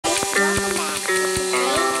welcome back.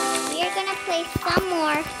 Today we are gonna play some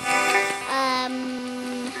more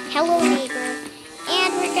Hello Neighbor, and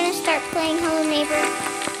we're gonna start playing Hello Neighbor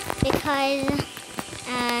because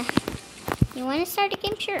you want to start a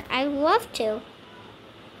game? Sure, I would love to.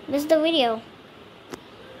 This is the video,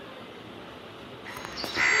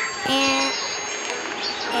 and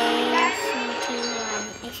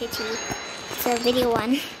ACT. So video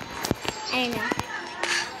 1. I don't know.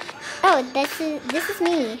 Oh, this is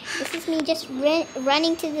me. This is me just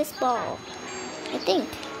running to this ball. I think.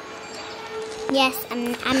 Yes,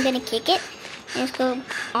 I'm gonna kick it. And let's go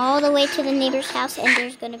all the way to the neighbor's house, and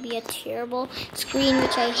there's gonna be a terrible screen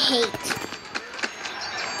which I hate.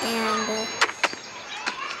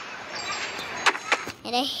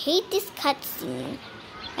 And I hate this cutscene.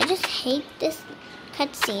 I just hate this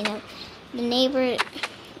cutscene of the neighbor.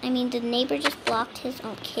 I mean, the neighbor just blocked his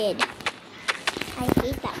own kid. I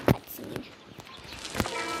hate that cutscene.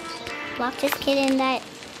 Locked his kid in that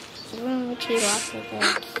room which he locked with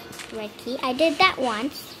the red key. I did that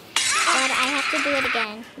once, but I have to do it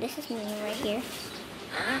again. This is me right here.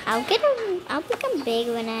 I'll become big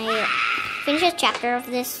when I finish a chapter of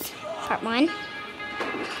this part 1.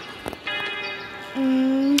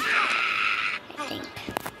 I think.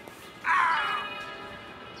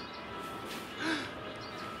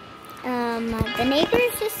 The neighbor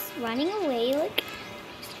is just running away, like,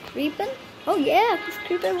 he's creeping. Oh yeah, he's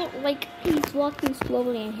creeping, like, he's walking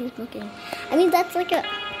slowly and he's looking. I mean, that's like a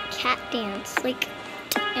cat dance, like,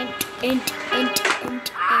 and, just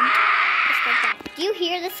like that. Do you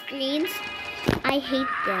hear the screams? I hate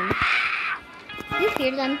them. Do you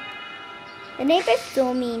hear them? The neighbor's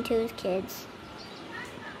so mean to his kids.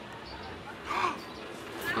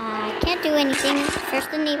 I can't do anything. First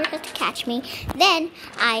the neighbor has to catch me. Then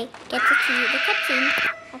I get to see the cutscene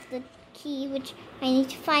of the key, which I need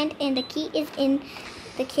to find. And the key is in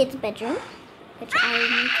the kid's bedroom, which I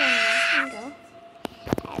need to go.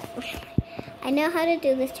 I know how to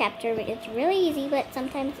do this chapter. It's really easy, but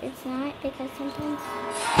sometimes it's not, because sometimes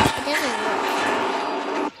it doesn't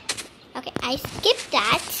work. Okay, I skipped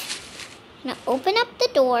that. Now open up the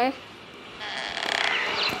door.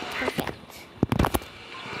 Perfect.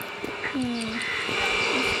 There's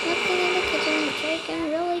nothing in the kitchen which I can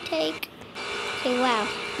really take. Okay, wow.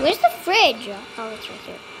 Where's the fridge? Oh, it's right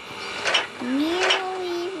here.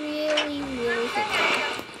 Really thick.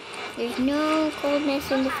 There's no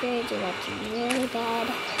coldness in the fridge. That's really bad.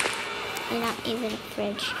 And not even a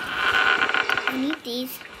fridge. I need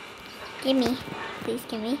these. Gimme. Please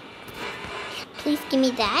gimme. Please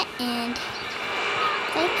gimme that. And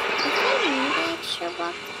like, if I need an extra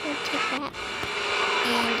box, I'll take that.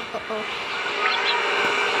 And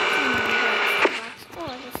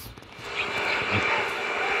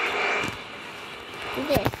do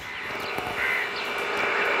this.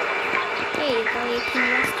 There you go. You can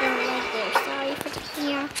rest your leg there. Sorry for taking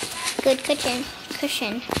your good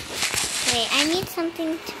cushion. Wait, I need something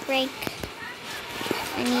to break.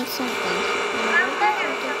 I need something.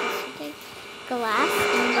 Glass.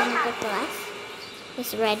 I'm gonna get glass.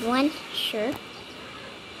 This red one. Sure.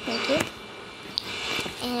 Thank you.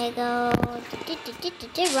 And I go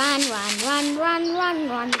run.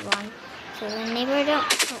 So the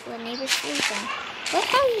neighbor sleeping. Look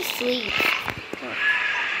how he sleeps.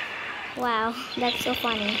 Wow, that's so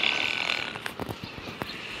funny.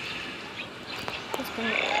 Just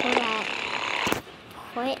gonna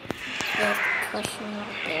put this cushion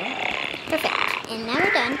right there. Perfect. And now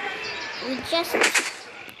we're done. We just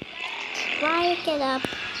try to get up.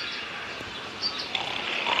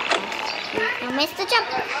 I missed the jump.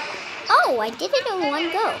 Oh, I did it in one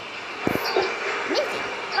go. Amazing.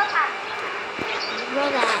 Roll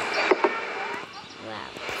that. Wow.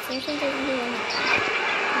 Seriously doesn't do anything.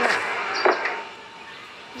 Wow.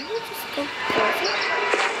 Did we just go closer?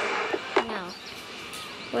 No.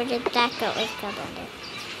 Where did that go? It got under.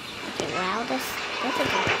 Okay, wow, that's a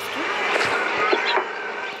disaster.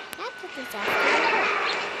 That's a disaster.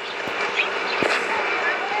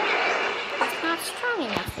 It's not strong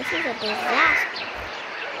enough. This is a disaster.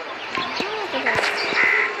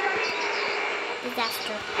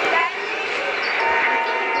 Disaster.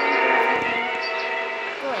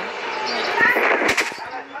 Good.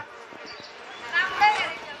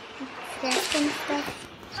 Rest and stuff.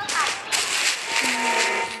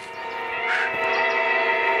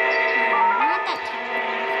 Not that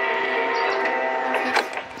terrible.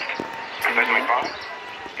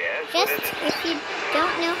 Just if you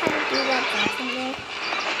don't know how to do that dancing there,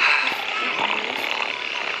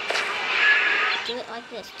 do it like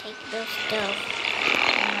this. Take the stove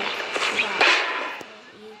and like that.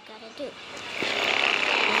 You gotta do.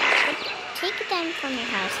 take it down from your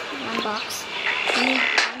house. One box. You need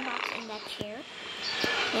one box in that chair.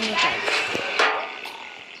 Then you're good.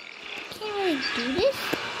 Can't really do this?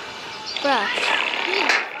 Bruh. Please.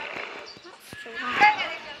 Not straight on.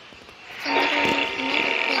 It's another thing.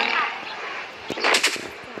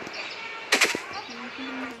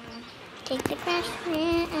 Take the crash.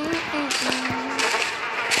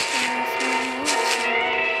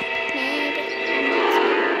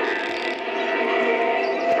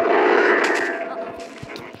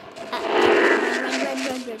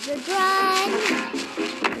 Run!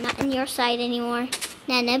 I'm not on your side anymore.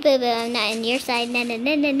 Nah, boo boo. I'm not on your side. Nah.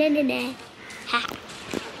 Ha.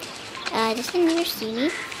 Doesn't he see me?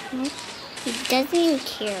 No. He doesn't even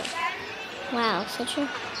care. Wow, such a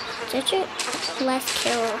less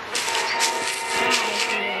care.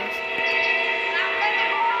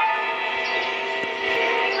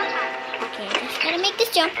 Okay, just gotta make this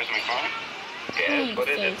jump. Yes, what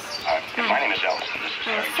is it? My name is Ellison.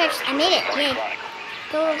 First, I made it. Yay.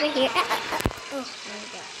 Go over here. Oh, there we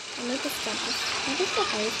go. I made this jump. Is this the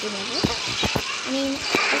highest you ever? I mean,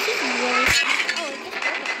 this is really... Oh, it just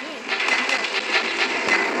broke it.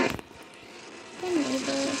 Good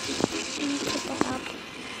neighbor. Let me put that up.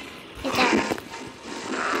 It's up.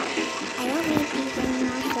 I don't need these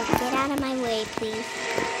anymore, so get out of my way, please.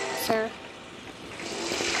 Sir.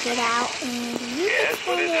 Get out, and you can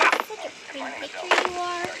stand it. Such a pretty picture you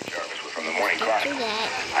are. From the Morning Chronicle.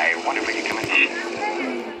 I wonder if we can come in.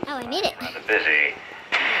 Oh, I made it. Rather busy.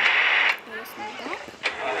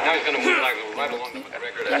 Now he's going to move right along with the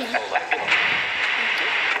record.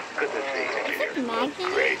 Good to see you.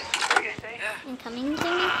 Magnet Great. and coming to me? I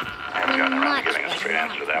haven't gotten around to giving a straight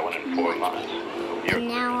answer to that one in 4 months. And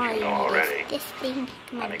now all you know need already. is this thing.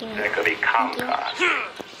 Come on, give me it. Executive Comcast.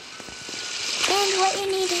 And what you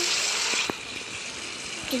need is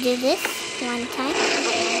to do this one time.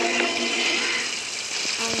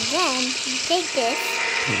 And then you take this,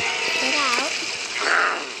 get out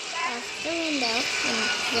of the window, and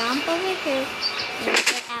jump over here and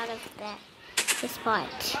get out of the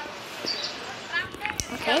spot.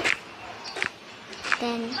 Okay?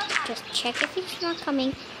 Then just check if he's not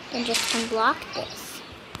coming, then just unblock this.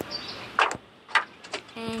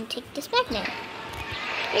 And take this magnet.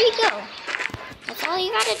 There you go. That's all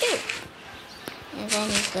you gotta do. And then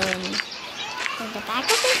you go in the back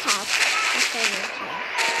of his house. I'll show you here.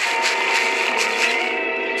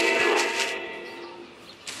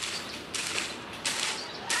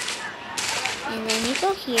 And then you go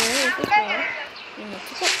here, over here. You need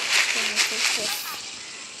to go. Then you take this.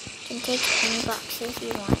 You can take any boxes you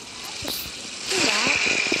want. Just do that.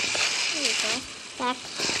 There you go. Back.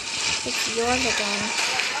 It's yours again.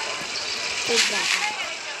 Take that out.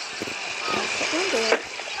 Put one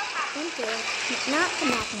there. Not the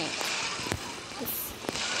magnet. This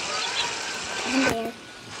one there.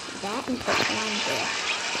 That and put one there.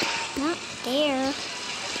 Not there.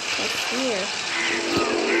 But here.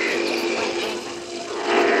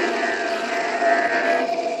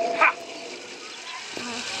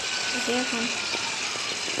 Here one.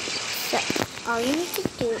 So all you need to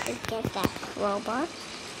do is get that crowbar.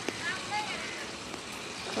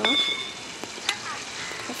 Cool.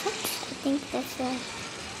 Perfect. I think that's a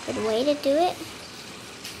good way to do it.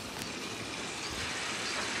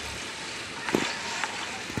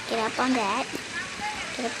 Get up on that.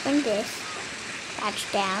 Get up on this. Crouch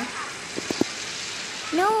down.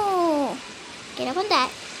 No! Get up on that.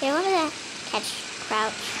 Get up on that. Catch,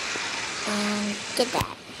 crouch, and get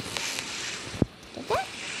that. Get that?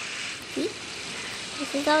 See?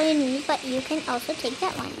 This is all you need, but you can also take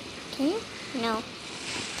that one. Can you? No.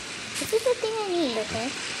 This is the thing I need, okay?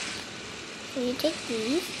 So you take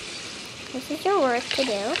these. This is your work to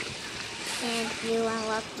do. And you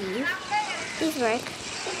unlock these. These work.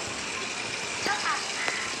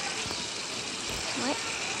 What?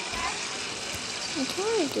 I can't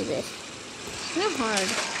really do this. It's not hard.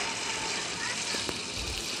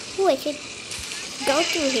 Ooh, I should go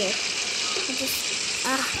through here.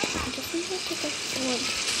 I just need to take a wood.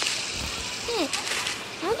 Yeah.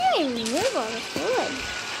 How do I remove all this wood?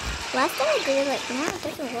 Last time I did it like now, it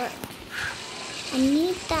doesn't work. I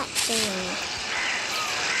need that thing.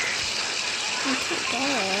 I can't get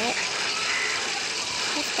it.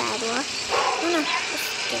 That's bad work. Oh no, just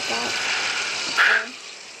get that. Okay.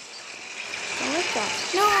 What's that?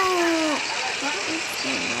 No!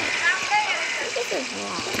 This is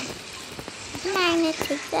wrong. Magnet,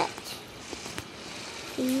 take that.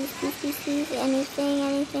 Please, anything. I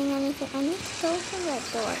need to go to that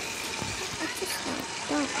door. I just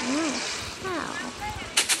don't know how.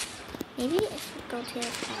 Maybe I should go to his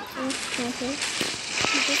bathroom. Okay.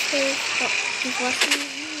 He's washing his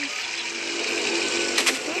hands.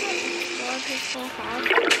 whole house.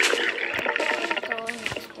 Go and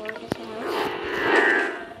explore his house.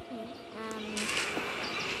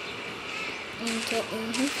 And get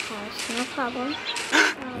in his house. No problem.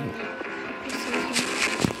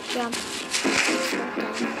 Jump.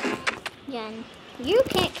 Done. You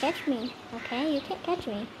can't catch me. Okay? You can't catch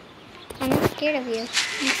me. I'm not scared of you. I'm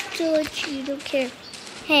still you don't care.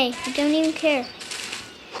 Hey, you don't even care.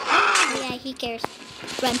 Yeah, he cares.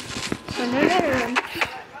 Run. Run.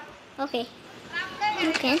 Okay.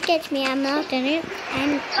 You can't catch me. I'm not in it.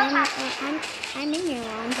 I'm in your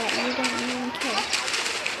lawn, but you don't even care.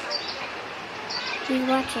 He's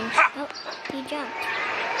watching. Oh, he jumped.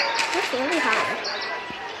 That's really hard.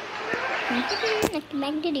 I can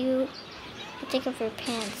back to you. I'll take off your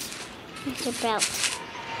pants. It's your belt.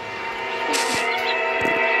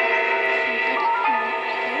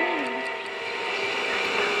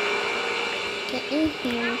 Get in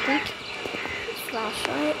here, think.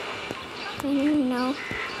 Flashlight. I don't know.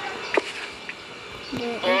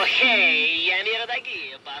 Окей, я мир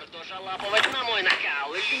дорогие, Барто жалапывать на мой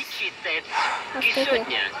накал и лечиться. И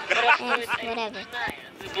сегодня простой облачное досі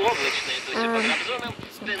по Габзонам,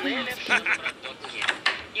 Стенеля в продукте.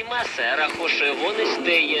 И масса рахоши вон из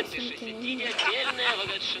тея, дышите, отдельная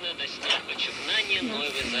вагатшина достяг почугнания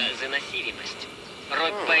новой заносимость.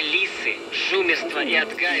 Род полисы, шумество и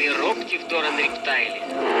отгави робти в Торан рептайли.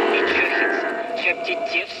 И чахица,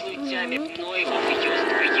 чаптите в слуйцами пной в ёст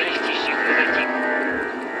ястищих вагатик.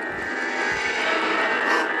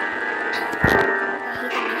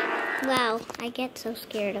 Wow, I get so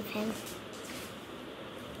scared of him.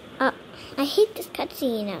 I hate this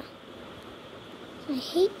cutscene. I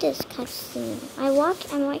hate this cutscene. I'm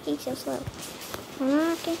walking so slow. I'm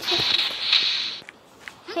walking so slow.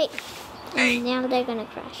 Hey. And now they're gonna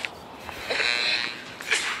crash.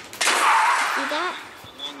 See that?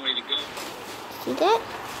 Long way to go. See that?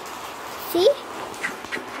 See?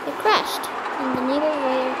 It crashed. And the neighbor were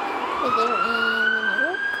there and the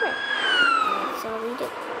neighbor crashed. That's all we do.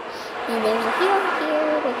 And there's a hero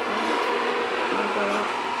here with me.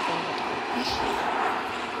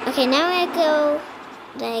 Okay, now I go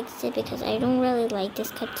the exit because I don't really like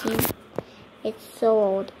this cutscene. It's so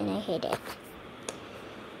old and I hate it.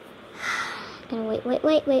 Wait.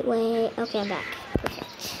 Okay, I'm back.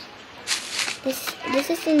 Perfect. This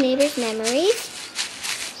is the neighbor's memories.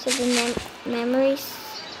 So the memories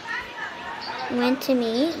went to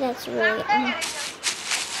me. That's really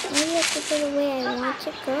maybe I could go the way I want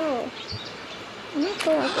to go. I'm not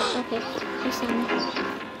going up it. Okay, you saw me.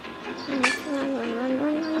 Run.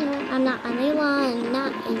 I'm not on the lawn. I'm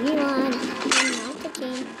not in the lawn. I'm not the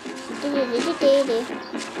team.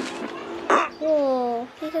 Whoa,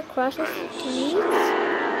 he could cross the streets?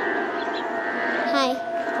 Hi.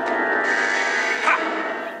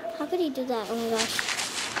 How could he do that? Oh my gosh.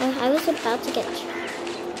 I was about to get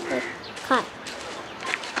caught.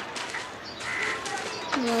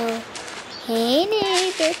 No. Hey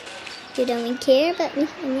neighbor. You don't even care about me.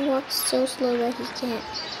 And he walks so slow that he can't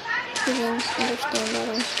even understand that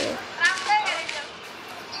I'm here.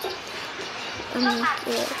 I'm like,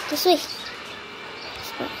 yeah, this way.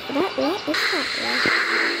 What is that? Oh.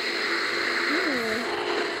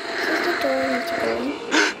 This is the door I need to go in.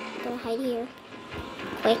 Gotta hide here.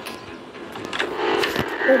 Quick.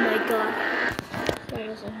 Oh my god.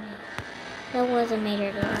 That was a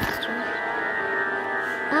major disaster.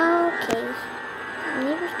 Okay.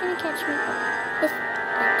 Neighbor's gonna catch me.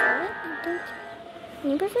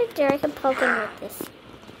 Neighbor's right there. I can poke him with this.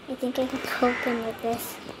 I think I can poke him with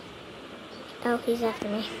this. Oh, he's after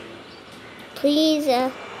me. Please,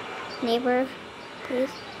 neighbor,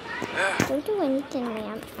 please. Don't do anything,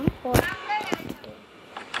 man. I'm bored.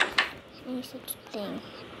 Any such thing.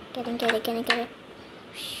 Get it.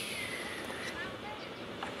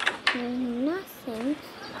 Nothing.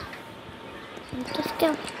 Just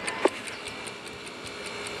go.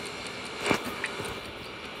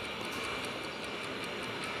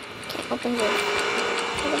 Can't open this.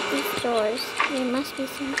 What are these doors? There must be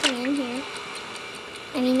something in here.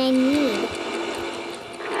 I need.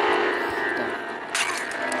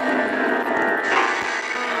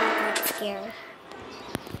 That's scary.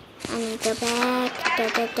 I need to go back.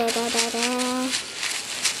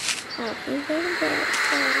 Oh, he's over there.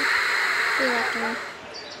 He left me.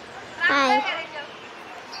 Bye.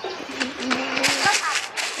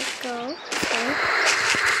 Let's go.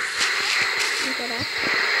 Get up.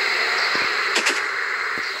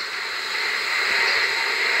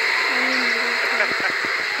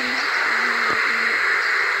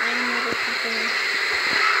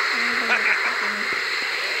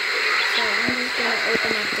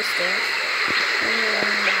 Open up the stairs.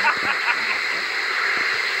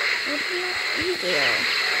 would be much easier.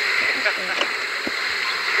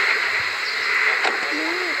 No,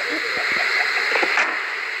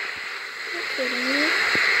 you're kidding me. Are you kidding me?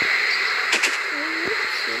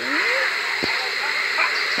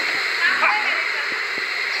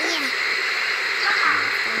 Yeah.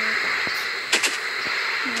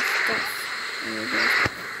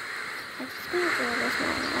 I just gonna do this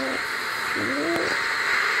one.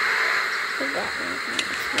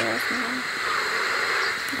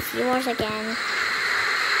 It's yours again.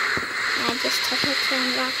 I just took it to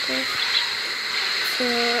unlock this to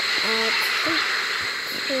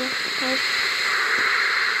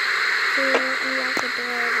unlock the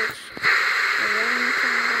door, which I want to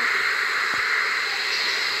unlock.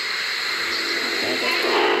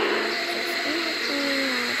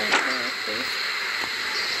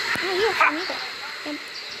 Oh yes, I made it.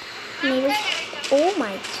 Maybe. Oh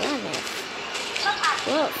my goodness.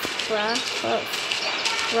 Whoa, bruh.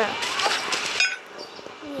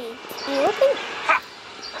 Wait, I opened.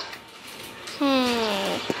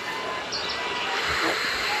 Hey.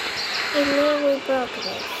 I literally broke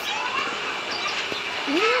this.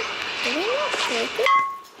 Did I not break it?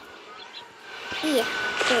 Yeah.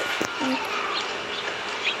 Wait.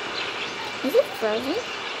 Is it frozen?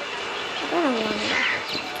 I don't want it.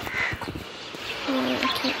 I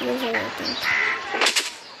can't use it, I think.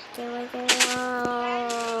 There we go.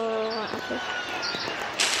 Okay.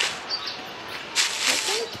 I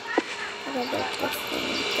think I'll get this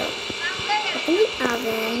thing. So, open the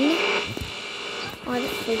oven. Or the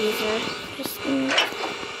freezer. Just open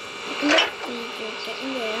the freezer. Get in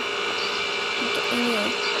there. Get in there.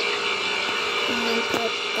 And then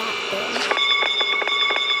put that there.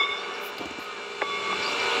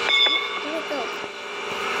 Where'd it go?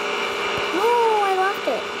 No, I lost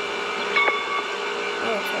it.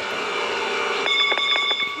 Oh, it's right there.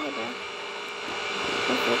 There we go.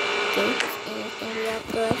 Perfect gates, and it's gonna be all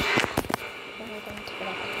good. Then we're going to put it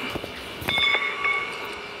up.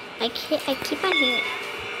 I keep on hearing.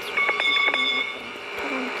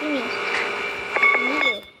 Come on, give me. I need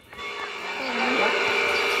you. I need you.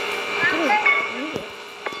 Give me. I need you.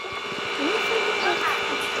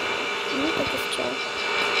 I need to get this chair.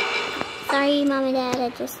 Sorry, Mom and Dad, I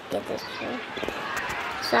just get this chair.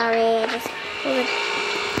 Sorry, I just pulled it.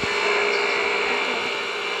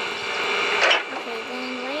 Okay, then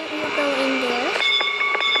why don't you go in there?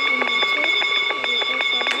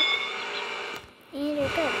 And you're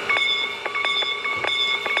good.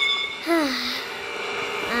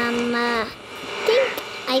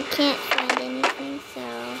 I can't find anything, so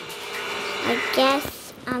I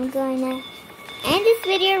guess I'm gonna end this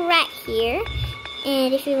video right here.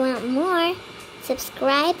 And if you want more,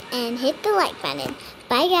 subscribe and hit the like button.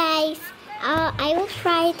 Bye, guys. I will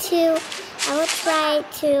try to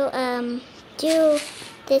do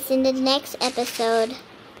this in the next episode,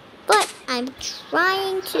 but I'm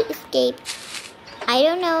trying to escape. I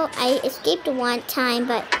don't know. I escaped one time,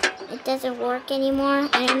 but it doesn't work anymore.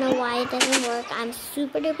 I don't know why it doesn't work. I'm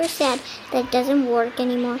super duper sad that it doesn't work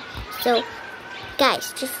anymore. So,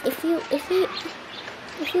 guys, just if you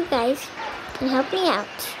guys can help me out,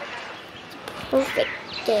 it's a perfect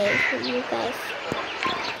day for you guys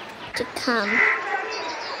to come,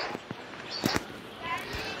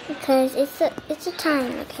 because it's a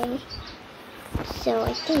time, okay? So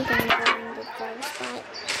I think I'm going to drive spot.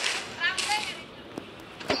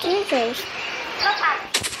 Okay, guys.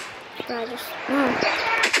 No.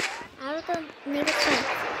 Out of the neighbor's fence.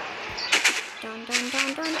 Dun dun dun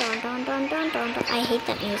dun dun dun dun dun dun dun. I hate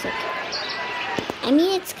that music. I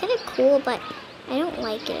mean, it's kind of cool, but I don't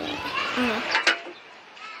like it.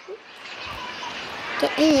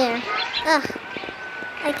 Get in there. Ugh.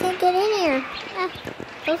 I can't get in here.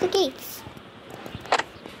 Close the gates.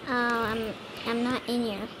 Oh, I'm not in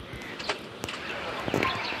here.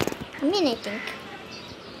 I'm in, I think.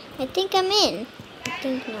 I think I'm in. I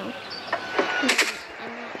think no. No,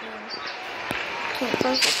 I'm not in. Can't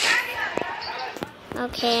close it.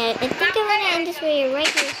 Okay, I think I'm gonna end this video right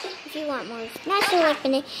here. If you want more, smash the like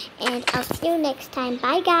button, and I'll see you next time.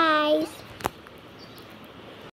 Bye, guys.